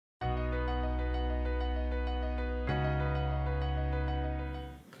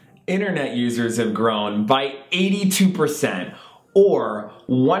Internet users have grown by 82%, or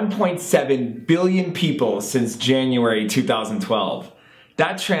 1.7 billion people since January 2012.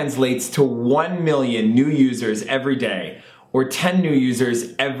 That translates to 1 million new users every day, or 10 new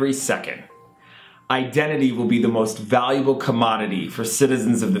users every second. Identity will be the most valuable commodity for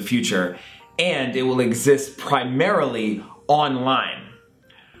citizens of the future, and it will exist primarily online.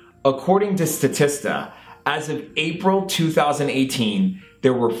 According to Statista, as of April 2018,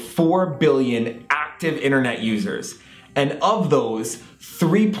 there were 4 billion active internet users, and of those,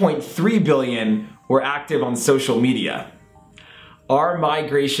 3.3 billion were active on social media. Our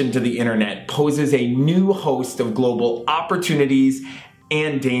migration to the internet poses a new host of global opportunities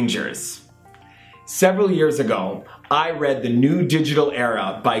and dangers. Several years ago, I read The New Digital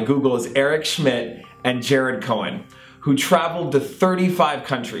Era by Google's Eric Schmidt and Jared Cohen, who traveled to 35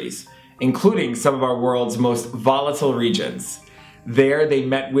 countries, including some of our world's most volatile regions. There, they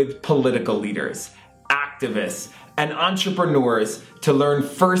met with political leaders, activists, and entrepreneurs to learn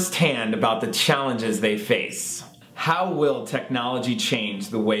firsthand about the challenges they face. How will technology change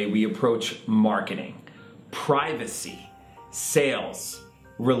the way we approach marketing, privacy, sales,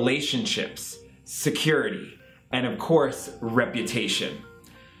 relationships, security, and of course, reputation?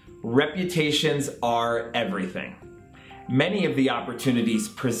 Reputations are everything. Many of the opportunities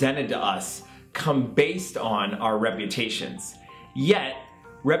presented to us come based on our reputations. Yet,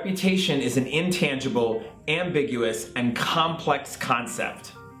 reputation is an intangible, ambiguous, and complex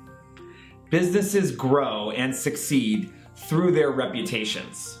concept. Businesses grow and succeed through their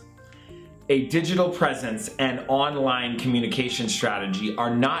reputations. A digital presence and online communication strategy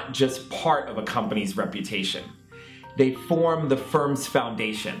are not just part of a company's reputation. They form the firm's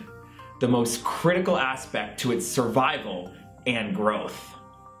foundation, the most critical aspect to its survival and growth.